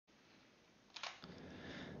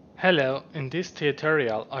Hello, in this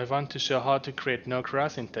tutorial I want to show how to create no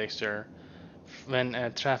crossing texture when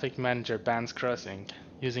a traffic manager bans crossing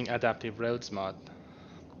using adaptive roads mod.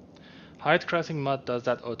 Hide crossing mod does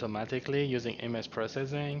that automatically using image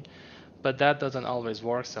processing, but that doesn't always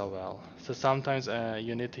work so well, so sometimes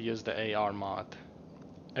you need to use the AR mod.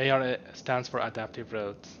 AR stands for adaptive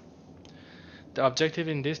roads. The objective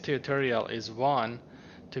in this tutorial is 1.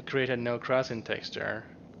 To create a no crossing texture,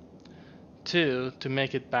 2. To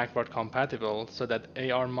make it backward compatible so that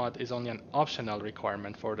AR mod is only an optional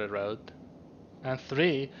requirement for the road. And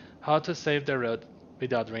 3. How to save the road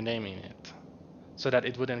without renaming it, so that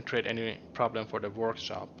it wouldn't create any problem for the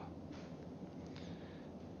workshop.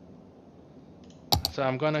 So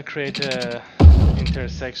I'm gonna create a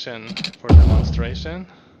intersection for demonstration,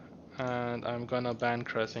 and I'm gonna ban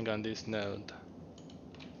crossing on this node.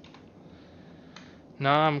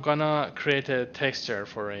 Now I'm gonna create a texture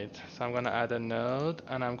for it. So I'm gonna add a node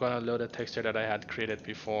and I'm gonna load a texture that I had created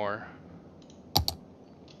before.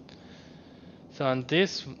 So on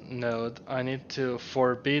this node, I need to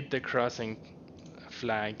forbid the crossing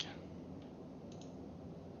flag.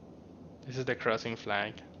 This is the crossing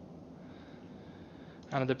flag.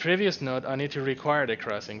 And on the previous node, I need to require the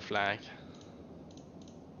crossing flag.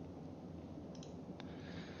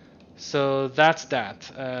 So that's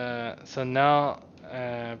that. So now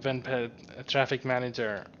when a traffic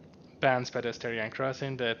manager bans pedestrian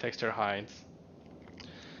crossing, the texture hides.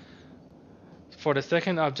 For the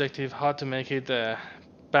second objective, how to make it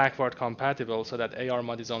backward compatible so that AR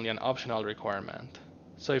mod is only an optional requirement.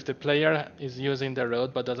 So if the player is using the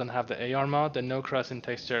road but doesn't have the AR mod, the no crossing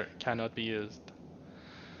texture cannot be used.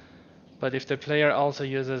 But if the player also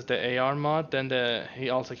uses the AR mod, then he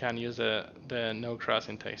also can use the no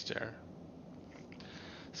crossing texture.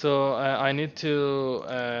 So I need to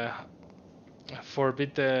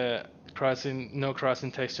forbid the no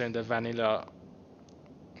crossing texture in the vanilla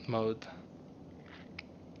mode.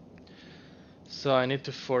 So I need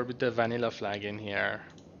to forbid the vanilla flag in here.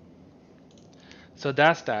 So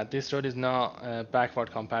that's that. This road is now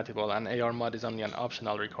backward compatible, and AR mod is only an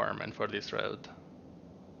optional requirement for this road.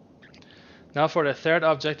 Now for the third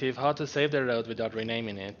objective, how to save the road without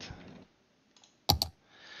renaming it.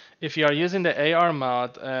 If you are using the AR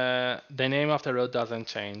mod, the name of the road doesn't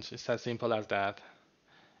change. It's as simple as that.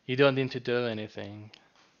 You don't need to do anything.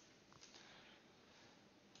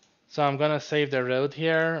 So I'm gonna save the road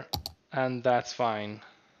here, and that's fine.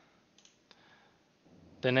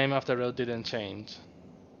 The name of the road didn't change.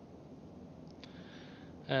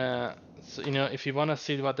 So if you want to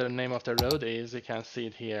see what the name of the road is, you can see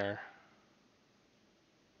it here.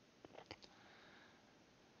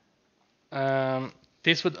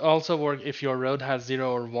 This would also work if your road has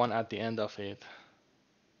 0 or 1 at the end of it.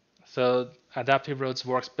 So adaptive roads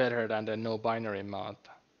works better than the no binary mod.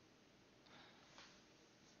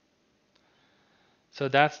 So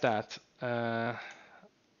that's that. As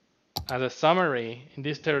a summary, in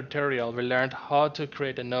this tutorial we learned how to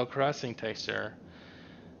create a no crossing texture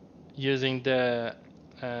using the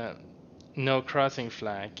no crossing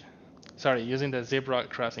flag. Sorry, using the zebra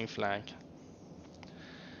crossing flag.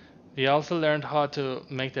 We also learned how to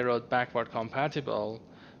make the road backward compatible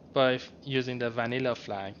by using the vanilla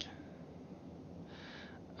flag.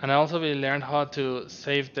 And also we learned how to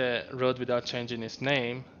save the road without changing its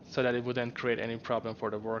name so that it wouldn't create any problem for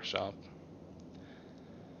the workshop.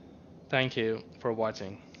 Thank you for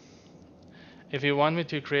watching. If you want me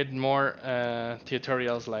to create more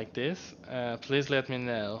tutorials like this, please let me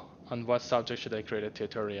know on what subject should I create a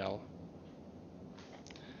tutorial.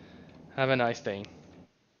 Have a nice day.